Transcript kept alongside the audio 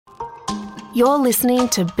You're listening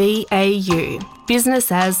to BAU,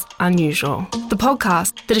 Business as Unusual, the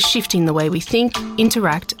podcast that is shifting the way we think,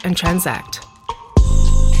 interact and transact.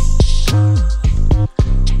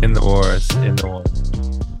 In the wars.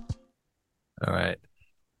 All right.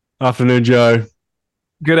 Afternoon, Joe.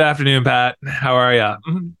 Good afternoon, Pat. How are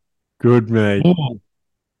you? Good, mate.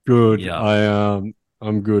 Good. Yeah.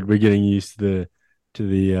 I'm good. We're getting used to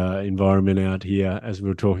the environment out here. As we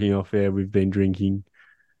were talking off air, we've been drinking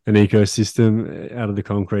an ecosystem out of the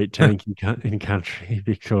concrete tank in country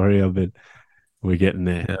Victoria, but we're getting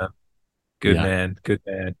there. Yeah. Good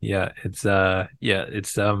man. Yeah. It's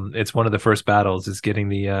one of the first battles is getting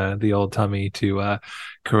the old tummy to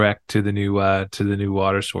correct to the new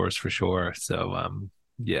water source for sure. So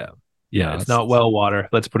yeah, it's not well water.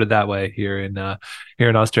 Let's put it that way. Here in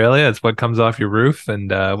Australia, it's what comes off your roof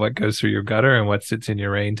and what goes through your gutter and what sits in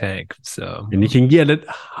your rain tank. So, and you can get it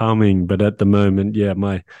humming, but at the moment, yeah,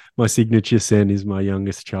 my signature scent is my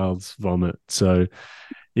youngest child's vomit, so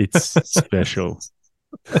it's special.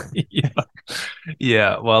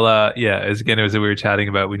 Yeah. Well, as we were chatting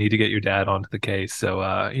about, we need to get your dad onto the case. So,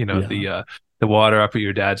 the water up at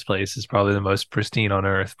your dad's place is probably the most pristine on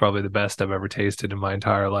earth, probably the best I've ever tasted in my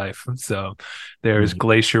entire life. So there's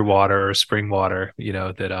glacier water or spring water,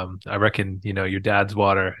 that I reckon, your dad's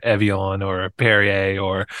water, Evian or Perrier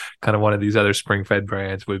or kind of one of these other spring-fed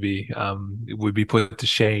brands would be put to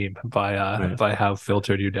shame by how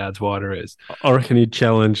filtered your dad's water is. I reckon he'd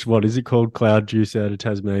challenge, what is it called? Cloud Juice out of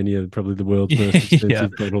Tasmania, probably the world's most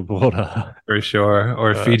expensive bottled water. For sure.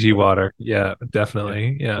 Or Fiji water. Yeah,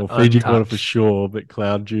 definitely. Yeah. Well, Fiji water for sure, but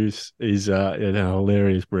Cloud Juice is a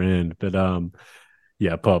hilarious brand. But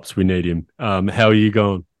Pops, we need him. How are you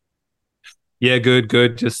going? Yeah,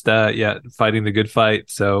 good. Just fighting the good fight.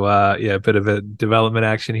 So a bit of a development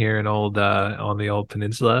action here in on the old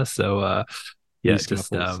peninsula. So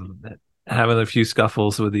just having a few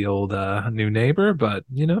scuffles with the old new neighbor, but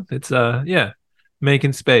it's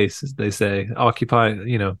making space, as they say. Occupy,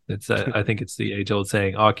 it's I think it's the age old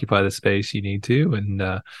saying, occupy the space you need to.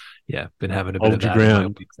 And been having a bit of that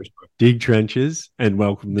ground, dig trenches, and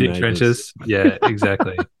welcome the neighbors. Trenches. Yeah,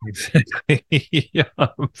 exactly. Yeah.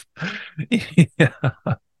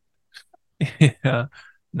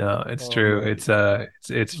 No, it's true. Man.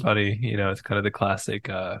 It's funny. It's kind of the classic.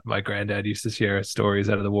 My granddad used to share stories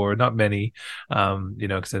out of the war. Not many,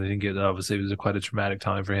 because I think obviously it was quite a traumatic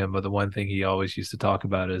time for him. But the one thing he always used to talk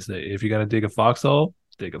about is that if you're gonna dig a foxhole,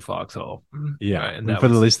 dig a foxhole. Yeah. Right? And for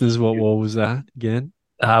the listeners, what war was that again?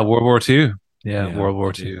 World War II. Yeah, World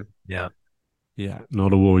War II. Yeah. Yeah.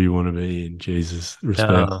 Not a war you want to be in. Jesus,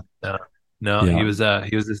 respect. No. Yeah. He was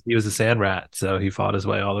a sand rat, so he fought his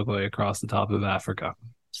way all the way across the top of Africa.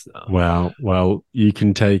 So. Wow. Well, you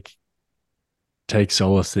can take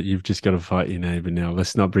solace that you've just got to fight your neighbor now.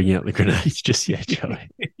 Let's not bring out the grenades just yet, Joey.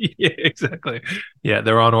 Yeah, exactly. Yeah,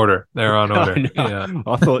 they're on order. Yeah.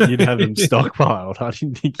 I thought you'd have them stockpiled. I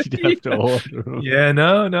didn't think you'd have to order them. Yeah,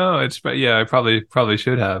 no. I probably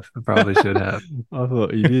should have. I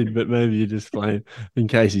thought you did, but maybe you're just playing in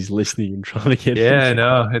case he's listening and trying to get. Yeah,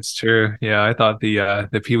 no, it's true. Yeah, I thought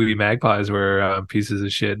the Pee Wee Magpies were pieces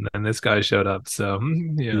of shit, and then this guy showed up. So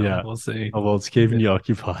we'll see. Oh, well, it's keeping you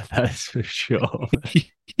occupied. That's for sure.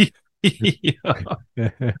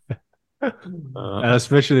 And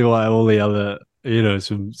especially while all the other,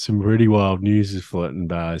 some really wild news is floating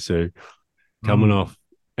by. So coming off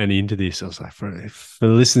and into this, I was like, for the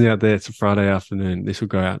listeners out there, it's a Friday afternoon. This will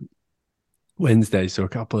go out Wednesday, so a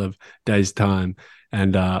couple of days' time,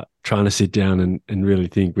 and trying to sit down and really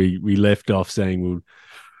think. We left off saying we'll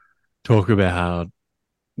talk about how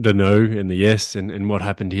the no and the yes and what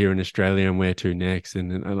happened here in Australia and where to next.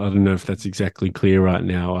 And I don't know if that's exactly clear right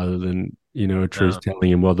now, other than, a truth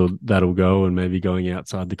telling and whether that'll go and maybe going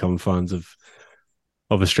outside the confines of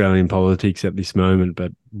Australian politics at this moment.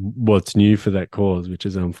 But what's new for that cause, which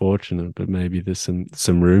is unfortunate, but maybe there's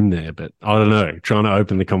some room there. But I don't know, trying to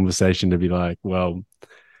open the conversation to be like, well,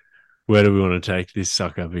 where do we want to take this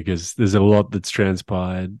sucker? Because there's a lot that's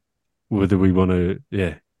transpired. Whether we want to,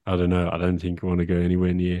 I don't know. I don't think I want to go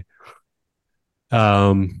anywhere near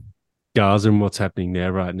Gaza and what's happening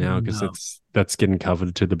there right now, because that's getting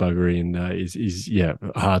covered to the buggery, and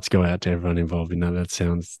hearts go out to everyone involved in that. That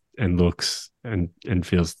sounds and looks and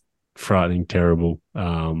feels frightening, terrible.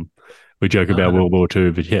 We joke about World War II,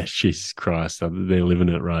 but yeah, Jesus Christ, they're living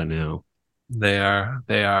it right now. They are,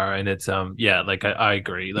 and it's I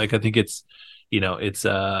agree. Like I think it's,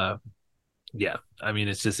 I mean,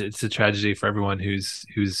 it's a tragedy for everyone who's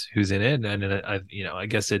in it, and I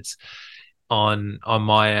guess it's on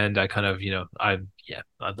my end. I kind of, yeah,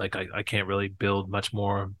 I can't really build much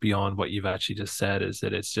more beyond what you've actually just said. Is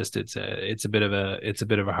that it's a bit of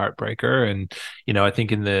a heartbreaker, and I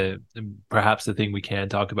think perhaps the thing we can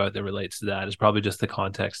talk about that relates to that is probably just the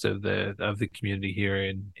context of the community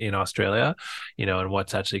here in Australia, and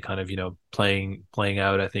what's actually kind of playing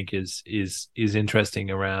out. I think is interesting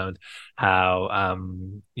around how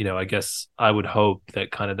I guess I would hope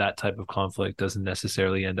that kind of that type of conflict doesn't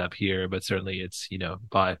necessarily end up here, but certainly it's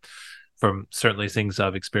by from certainly things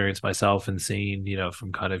I've experienced myself and seen,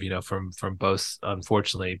 from kind of, from both,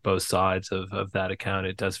 unfortunately, both sides of that account,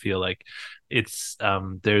 it does feel like it's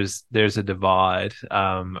there's a divide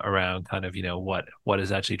around kind of, what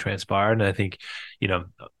has actually transpired. And I think,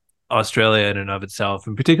 Australia in and of itself,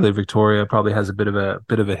 and particularly Victoria, probably has a bit of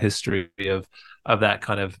a history of that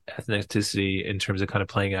kind of ethnicity in terms of kind of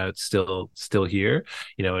playing out still here,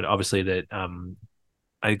 and obviously that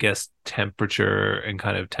I guess temperature and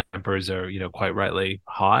kind of tempers are, quite rightly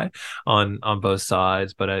high on both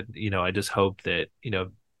sides. But I just hope that,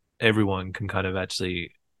 everyone can kind of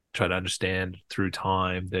actually try to understand through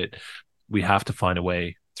time that we have to find a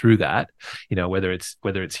way through that, whether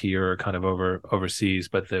it's here or kind of overseas.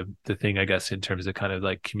 But the thing, I guess, in terms of kind of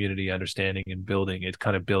like community understanding and building, it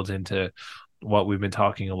kind of builds into what we've been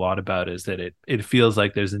talking a lot about, is that it feels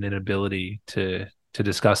like there's an inability to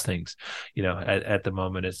discuss things. At the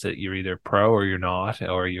moment, it's that you're either pro or you're not,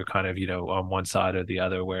 or you're kind of, on one side or the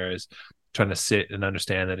other, whereas trying to sit and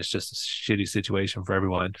understand that it's just a shitty situation for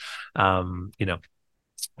everyone,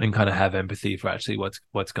 and kind of have empathy for actually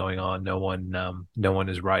what's going on. No one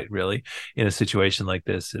is right, really, in a situation like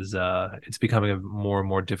this. Is it's becoming a more and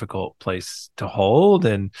more difficult place to hold.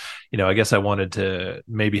 And I guess I wanted to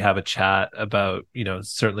maybe have a chat about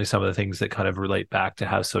certainly some of the things that kind of relate back to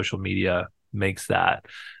how social media makes that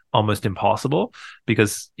almost impossible,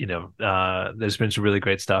 because there's been some really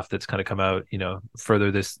great stuff that's kind of come out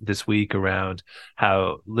further this week around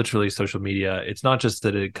how literally social media, it's not just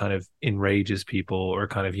that it kind of enrages people or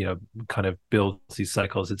kind of builds these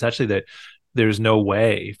cycles. It's actually that there's no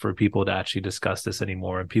way for people to actually discuss this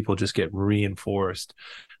anymore, and people just get reinforced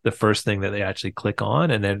the first thing that they actually click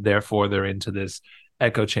on, and then therefore they're into this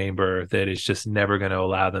echo chamber that is just never going to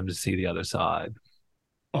allow them to see the other side.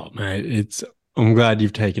 Oh, mate, I'm glad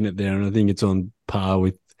you've taken it there. And I think it's on par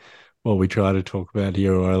with what we try to talk about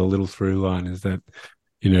here, or a little through line, is that,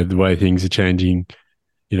 the way things are changing,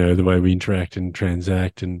 the way we interact and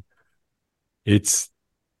transact. And it's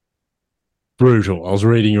brutal. I was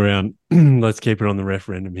reading around, let's keep it on the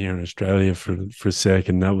referendum here in Australia for a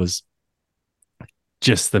second. That was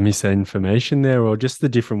just the misinformation there, or just the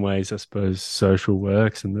different ways, I suppose, social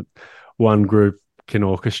works, and that one group can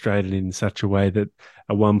orchestrate it in such a way that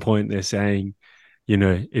at one point they're saying,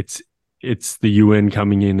 it's the UN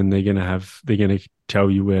coming in, and they're going to tell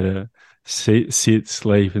you where to sit,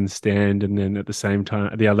 sleep, and stand. And then at the same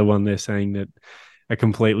time, the other one, they're saying that a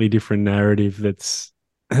completely different narrative that's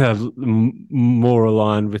more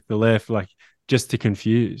aligned with the left, like just to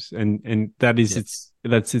confuse. And that is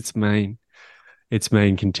that's its main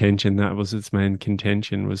contention. That was its main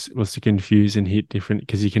contention, was to confuse and hit different,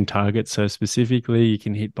 because you can target so specifically, you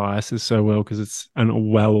can hit biases so well, because it's a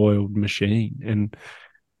well-oiled machine. And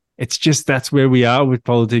it's just, that's where we are with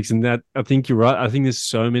politics. And that, I think you're right. I think there's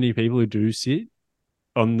so many people who do sit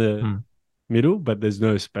on the middle, but there's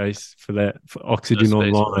no space for that, for oxygen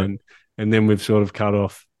online. And then we've sort of cut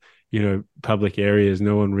off, public areas.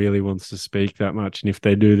 No one really wants to speak that much. And if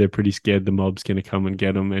they do, they're pretty scared the mob's going to come and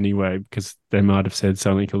get them anyway, because they might have said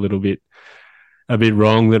something a bit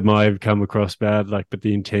wrong that might have come across bad, but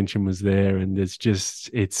the intention was there. And there's just,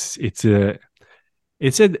 it's a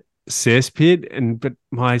cesspit. But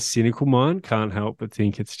my cynical mind can't help but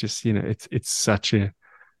think it's just, it's such a,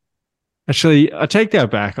 actually, I take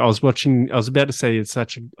that back. I was about to say it's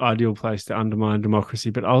such an ideal place to undermine democracy,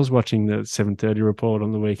 but I was watching the 7:30 report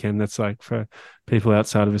on the weekend. That's like, for people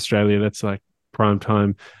outside of Australia, that's like prime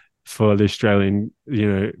time for the Australian,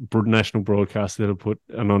 national broadcast that'll put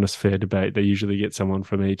an honest, fair debate. They usually get someone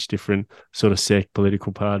from each different sort of sect,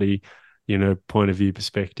 political party, point of view,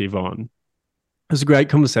 perspective on. It was a great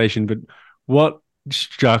conversation, but what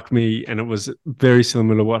struck me, and it was very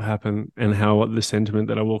similar to what happened and how the sentiment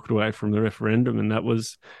that I walked away from the referendum, and that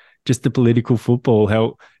was just the political football,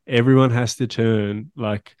 how everyone has to turn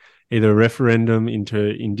either a referendum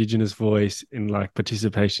into Indigenous voice in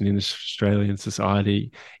participation in Australian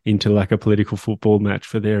society into a political football match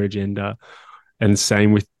for their agenda. And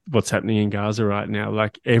same with what's happening in Gaza right now.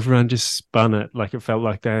 Everyone just spun it. It felt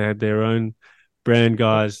like they had their own brand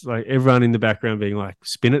guys, everyone in the background being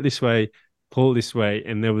spin it this way, pull it this way.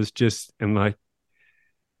 And there was just, and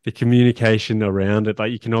the communication around it,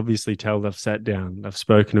 like you can obviously tell they've sat down, they've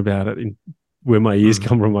spoken about it. Where my ears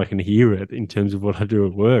come from, I can hear it in terms of what I do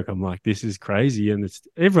at work. I'm like, this is crazy, and it's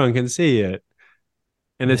everyone can see it,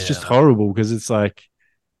 and it's just horrible because it's like,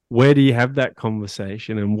 where do you have that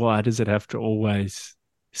conversation, and why does it have to always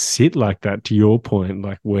sit like that? To your point,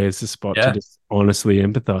 like, where's the spot to just honestly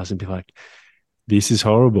empathize and be like, this is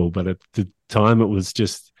horrible? But at the time, it was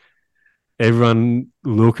just everyone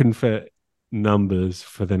looking for numbers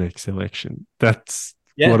for the next election. That's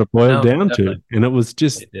what it boiled down to. And it was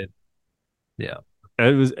just, it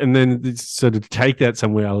was, and then so to take that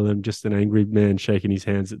somewhere other than just an angry man shaking his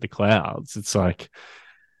hands at the clouds, it's like,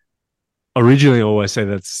 originally I always say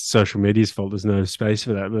that's social media's fault. There's no space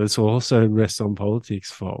for that, but it's also rests on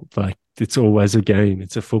politics' fault. Like, it's always a game.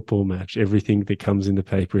 It's a football match. Everything that comes in the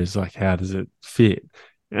paper is like, how does it fit?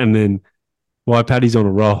 And then why Paddy's on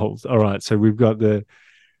a roll. All right, so we've got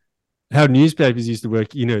how newspapers used to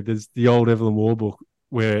work. There's the old Evelyn Waugh book,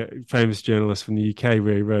 where famous journalist from the UK,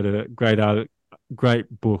 where he wrote a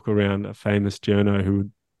great book around a famous journo who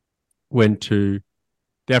went to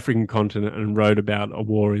the African continent and wrote about a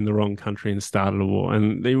war in the wrong country and started a war.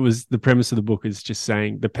 And it was, the premise of the book is just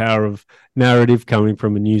saying the power of narrative coming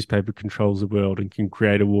from a newspaper controls the world and can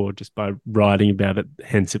create a war just by writing about it.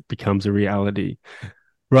 Hence, it becomes a reality.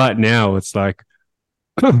 Right now, it's like,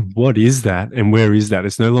 what is that? And where is that?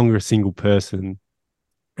 It's no longer a single person,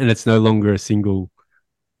 and it's no longer a single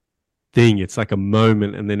thing. It's like a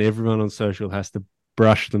moment. And then everyone on social has to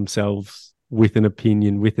brush themselves with an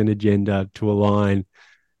opinion, with an agenda to align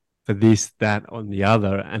for this, that, on the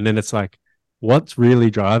other. And then it's like, what's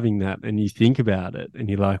really driving that? And you think about it and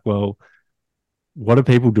you're like, well, what are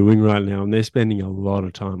people doing right now? And they're spending a lot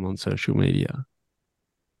of time on social media.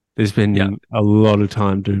 They're spending a lot of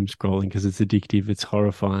time doom scrolling because it's addictive, it's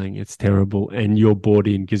horrifying, it's terrible, and you're bought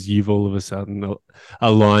in because you've all of a sudden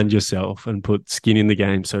aligned yourself and put skin in the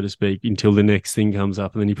game, so to speak, until the next thing comes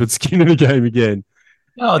up, and then you put skin in the game again.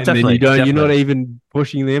 Oh, and definitely. Then you're not even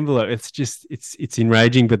pushing the envelope. It's just, it's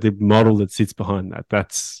enraging, but the model that sits behind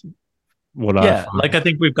that's what I find. Like, I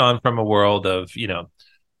think we've gone from a world of,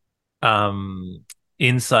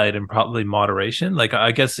 insight and probably moderation. Like,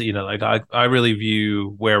 I guess, like I really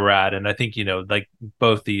view where we're at. And I think, like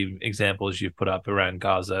both the examples you've put up around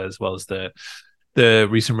Gaza, as well as the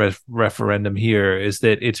recent referendum here, is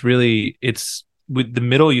that it's with the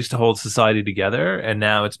middle used to hold society together, and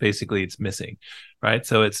now it's missing, right?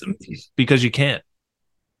 So it's because you can't,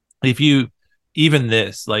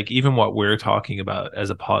 even what we're talking about as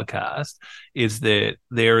a podcast, is that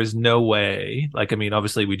there is no way, like, I mean,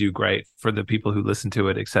 obviously we do great for the people who listen to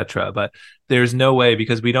it, etc., but there's no way,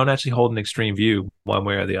 because we don't actually hold an extreme view one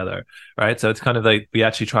way or the other, right? So it's kind of like we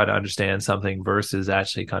actually try to understand something versus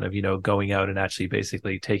actually kind of, going out and actually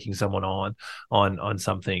basically taking someone on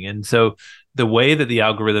something. And so the way that the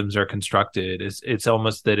algorithms are constructed is, it's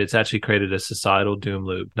almost that it's actually created a societal doom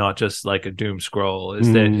loop, not just like a doom scroll,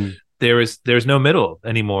 is that there's no middle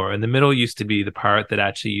anymore. And the middle used to be the part that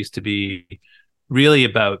actually used to be really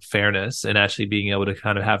about fairness and actually being able to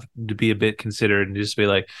kind of have to be a bit considered and just be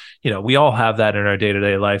like, we all have that in our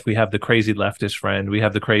day-to-day life. We have the crazy leftist friend, we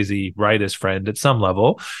have the crazy rightist friend at some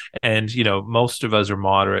level. And, most of us are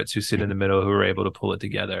moderates who sit in the middle, who are able to pull it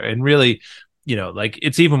together. And really, like,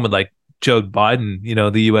 it's even with like Joe Biden,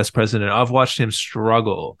 the US president, I've watched him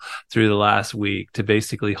struggle through the last week to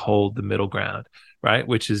basically hold the middle ground. Right,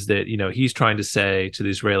 which is that he's trying to say to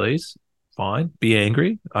the Israelis, fine, be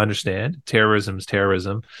angry, understand, terrorism is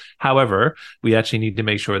terrorism. However, we actually need to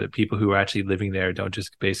make sure that people who are actually living there don't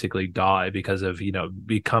just basically die because of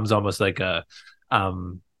becomes almost like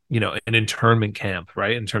an internment camp,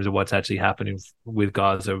 right? In terms of what's actually happening with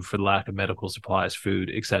Gaza for the lack of medical supplies,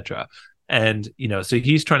 food, etc. And so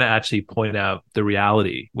he's trying to actually point out the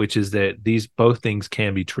reality, which is that both things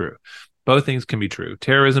can be true. Both things can be true.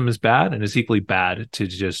 Terrorism is bad, and it's equally bad to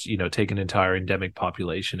just, take an entire endemic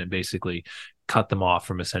population and basically cut them off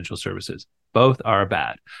from essential services. Both are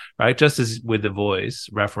bad, right? Just as with the Voice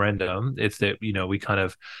referendum, it's that, we kind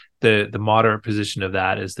of, the moderate position of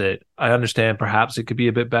that is that I understand perhaps it could be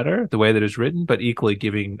a bit better the way that it's written, but equally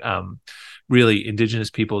giving really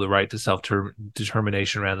Indigenous people the right to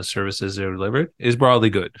self-determination around the services that are delivered is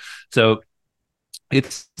broadly good. So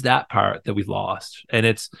it's that part that we've lost, and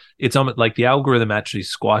it's almost like the algorithm actually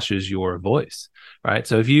squashes your voice, right?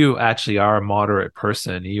 So if you actually are a moderate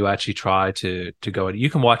person, you actually try to go, and you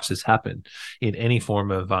can watch this happen in any form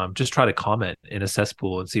of just try to comment in a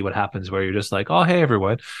cesspool and see what happens, where you're just like, oh, hey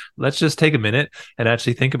everyone, let's just take a minute and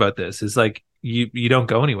actually think about this. It's like, you don't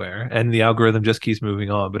go anywhere, and the algorithm just keeps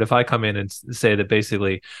moving on. But if I come in and say that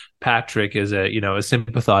basically Patrick is a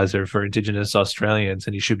sympathizer for Indigenous Australians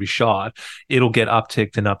and he should be shot, it'll get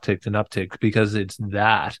upticked and upticked and upticked, because it's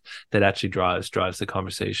that actually drives the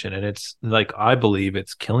conversation. And it's like, I believe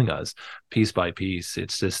it's killing us piece by piece.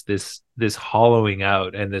 It's just this hollowing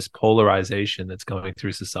out and this polarization that's going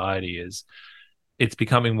through society it's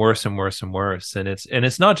becoming worse and worse and worse. And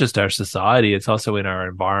it's not just our society, it's also in our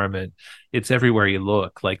environment. It's everywhere you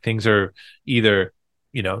look. Like, things are either,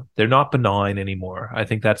 they're not benign anymore. I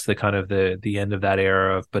think that's the kind of the end of that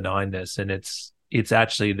era of benignness. And it's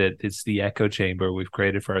actually that it's the echo chamber we've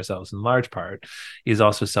created for ourselves in large part is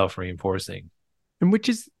also self-reinforcing. And which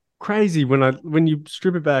is crazy when you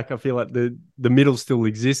strip it back. I feel like the middle still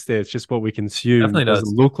exists there. It's just what we consume. Definitely does.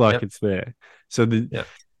 Doesn't look like it's there. So the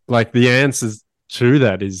answers to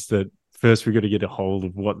that is that first we've got to get a hold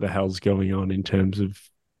of what the hell's going on in terms of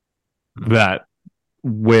that,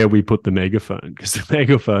 where we put the megaphone, because the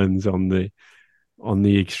megaphone's on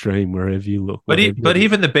the extreme wherever you look. But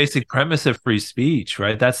even the basic premise of free speech,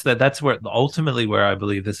 right? That's where ultimately where I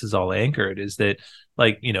believe this is all anchored, is that,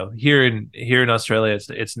 like, here in Australia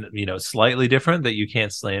it's slightly different, that you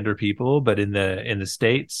can't slander people, but in the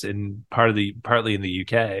States and partly in the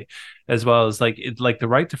UK as well, as like the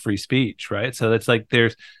right to free speech, right? So that's like,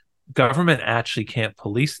 there's government actually can't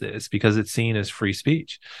police this because it's seen as free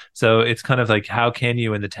speech. So it's kind of like, how can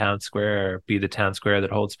you in the town square be the town square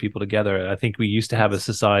that holds people together? I think we used to have a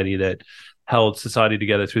society that held society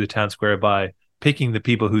together through the town square by picking the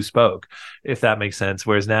people who spoke, if that makes sense.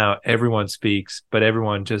 Whereas now everyone speaks, but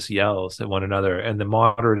everyone just yells at one another, and the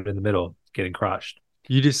moderate in the middle getting crushed.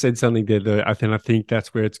 You just said something there, though. I think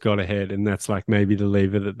that's where it's got ahead, and that's like maybe the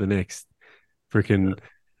lever that the next freaking,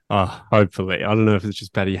 hopefully, I don't know if it's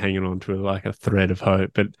just Paddy hanging on to like a thread of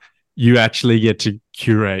hope, but you actually get to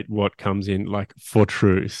curate what comes in, like, for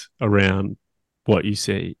truth around what you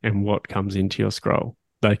see and what comes into your scroll,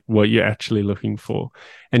 like what you're actually looking for.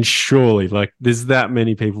 And surely, like, there's that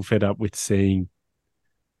many people fed up with seeing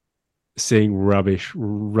rubbish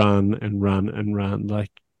run and run and run, like.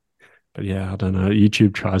 But yeah, I don't know.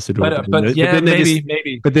 YouTube tries to do it,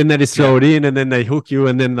 but then they just throw it in, and then they hook you,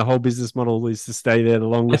 and then the whole business model is to stay there the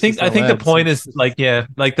longest. I think the point is like,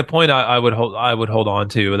 the point I would hold on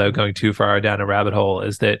to without going too far down a rabbit hole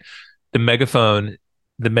is that the megaphone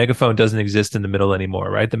doesn't exist in the middle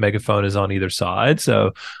anymore, right? The megaphone is on either side.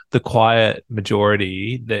 So the quiet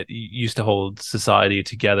majority that used to hold society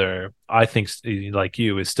together, I think, like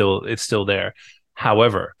you, it's still there.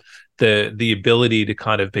 However, the ability to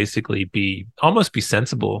kind of basically be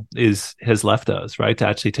sensible has left us, right? To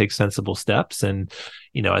actually take sensible steps. And,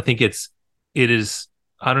 I think it is,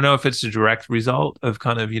 I don't know if it's a direct result of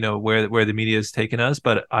kind of, where the media has taken us,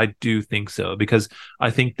 but I do think so, because I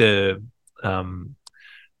think the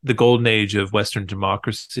golden age of Western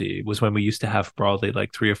democracy was when we used to have broadly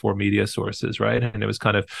like 3 or 4 media sources, right? And it was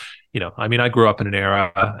kind of, I grew up in an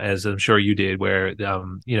era, as I'm sure you did, where,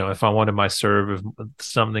 if I wanted my serve of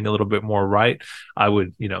something a little bit more right, I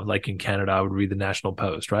would, like in Canada, I would read the National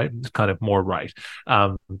Post, right? It's kind of more right.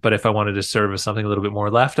 But if I wanted to serve as something a little bit more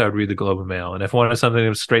left, I would read the Globe and Mail. And if I wanted something that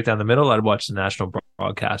was straight down the middle, I'd watch the National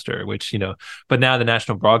Broadcaster, which, but now the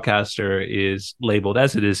National Broadcaster is labeled,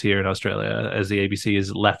 as it is here in Australia, as the ABC,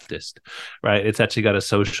 is leftist, right? It's actually got a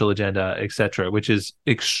social agenda, etc., which is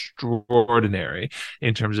extraordinary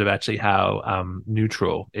in terms of actually how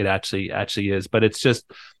neutral it actually is. But it's just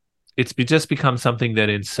become something that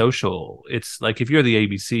in social, it's like, if you're the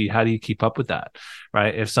ABC, how do you keep up with that,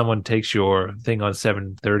 right? If someone takes your thing on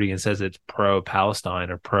 7:30 and says it's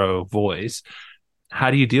pro-Palestine or pro-voice,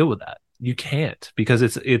 how do you deal with that? You can't, because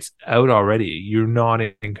it's out already. You're not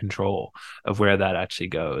in control of where that actually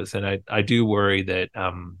goes. And I do worry that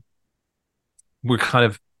we're kind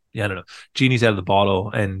of, I don't know, genie's out of the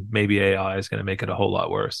bottle, and maybe AI is going to make it a whole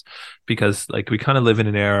lot worse, because like we kind of live in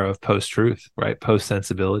an era of post-truth, right?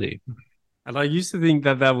 Post-sensibility. And I used to think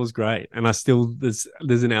that was great, and I still there's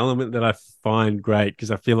an element that I find great,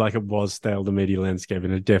 because I feel like it was stale, the media landscape,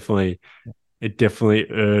 and it definitely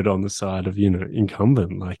erred on the side of,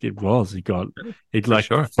 incumbent. Like it got like,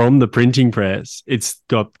 sure, from the printing press, it's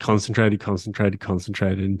got concentrated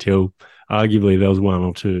until arguably there was one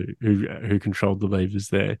or two who controlled the levers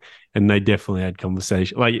there, and they definitely had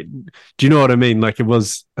conversation. Like, do you know what I mean? Like, it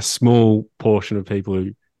was a small portion of people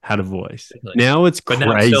who had a voice. Definitely. Now it's crazy.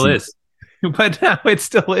 Now it still is. But now it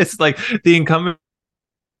still is, like the incumbent.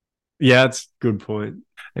 Yeah, it's a good point.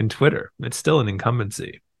 And Twitter, it's still an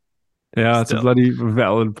incumbency. Yeah, it's a bloody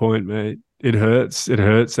valid point, mate. It hurts. It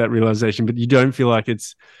hurts, that realization, but you don't feel like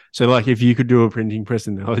it's so. Like, if you could do a printing press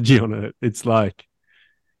analogy on it, it's like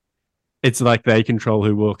it's like they control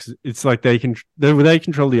who walks. It's like they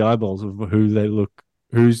control the eyeballs of who they look,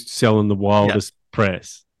 who's selling the wildest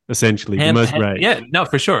press, essentially the most rage. Yeah, no,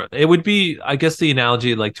 for sure. It would be, I guess the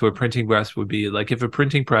analogy like to a printing press would be like if a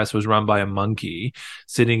printing press was run by a monkey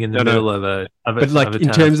sitting in the middle of a but like in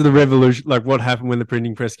terms of the revolution, like what happened when the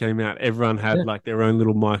printing press came out, everyone had like their own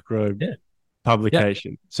little micro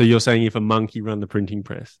publication. So you're saying if a monkey run the printing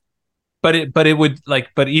press? But it would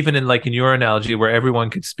but even in your analogy where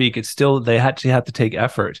everyone could speak, it's still they actually have to take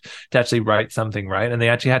effort to actually write something, right? And they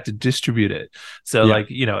actually have to distribute it. So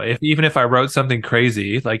even if I wrote something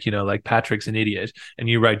crazy, like Patrick's an idiot and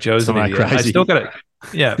you write Joe's an idiot, I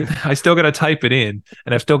still gotta type it in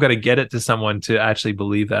and I've still got to get it to someone to actually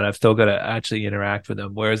believe that. I've still got to actually interact with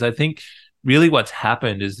them. Whereas I think really what's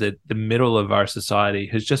happened is that the middle of our society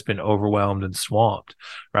has just been overwhelmed and swamped,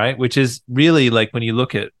 right? Which is really like when you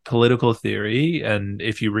look at political theory and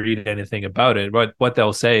if you read anything about it, what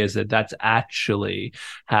they'll say is that that's actually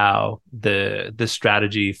how the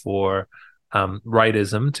strategy for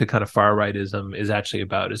rightism to kind of far rightism is actually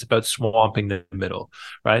about. It's about swamping the middle,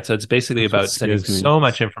 right? So it's basically about sending so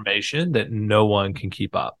much information that no one can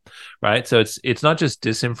keep up, right? So it's not just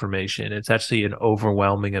disinformation, it's actually an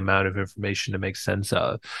overwhelming amount of information to make sense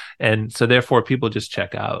of. And so therefore people just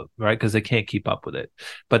check out, right? Because they can't keep up with it.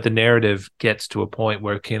 But the narrative gets to a point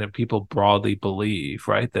where people broadly believe,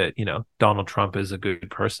 right, that Donald Trump is a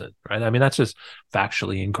good person, right? I mean, that's just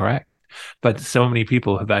factually incorrect. But so many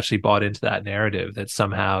people have actually bought into that narrative that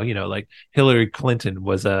somehow, like Hillary Clinton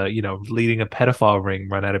was leading a pedophile ring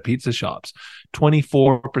run out of pizza shops.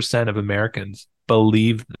 24% of Americans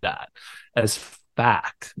believe that as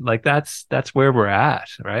fact. Like that's where we're at,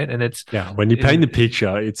 right? And it's when you paint the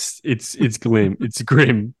picture, it's grim, it's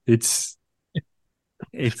grim, it's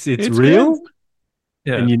real.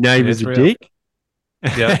 Yeah, and your neighbor's a dick.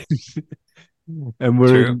 Yeah, and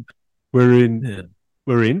we're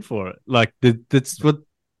in for it. Like that's what.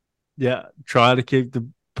 Yeah, try to keep the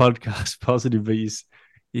podcast positive, but you're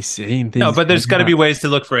seeing things. No, but there's got to be ways to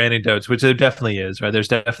look for anecdotes, which there definitely is, right? There's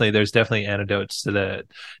definitely anecdotes to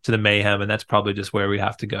the mayhem, and that's probably just where we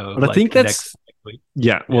have to go. But I think that's next week.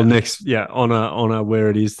 On a where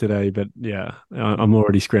it is today. But I'm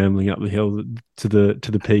already scrambling up the hill to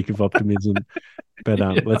the peak of optimism. But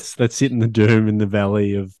let's sit in the doom in the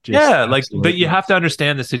valley of just but you have to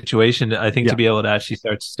understand the situation, I think, to be able to actually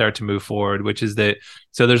start to move forward, which is that.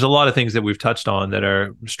 So there's a lot of things that we've touched on that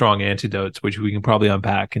are strong antidotes, which we can probably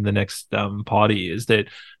unpack in the next potty. Is that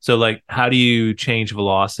so? Like, how do you change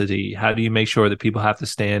velocity? How do you make sure that people have to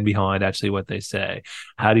stand behind actually what they say?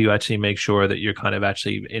 How do you actually make sure that you're kind of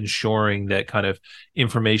actually ensuring that kind of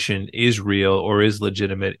information is real or is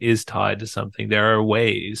legitimate, is tied to something? There are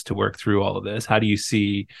ways to work through all of this. How do you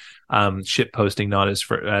see shit posting not as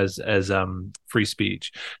free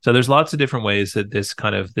speech? So there's lots of different ways that this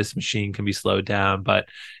machine can be slowed down, but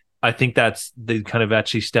I think that's the kind of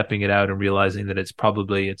actually stepping it out and realizing that it's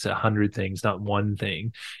 100 things, not one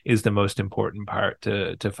thing, is the most important part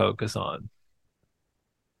to focus on.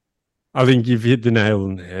 I think you've hit the nail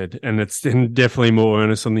on the head, and it's definitely more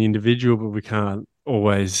earnest on the individual, but we can't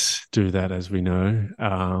always do that, as we know.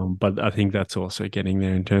 But I think that's also getting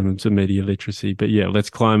there in terms of media literacy. But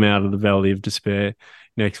let's climb out of the valley of despair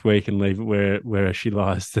next week and leave it where she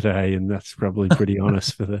lies today, and that's probably pretty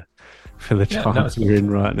honest for the times we're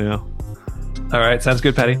in right now. All right, sounds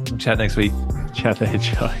good, Paddy. We'll chat next week. Chat the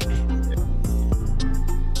hedgehog.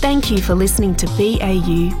 Thank you for listening to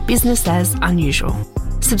BAU Business as Unusual.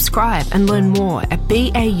 Subscribe and learn more at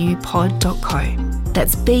baupod.co.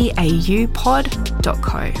 That's baupod.co.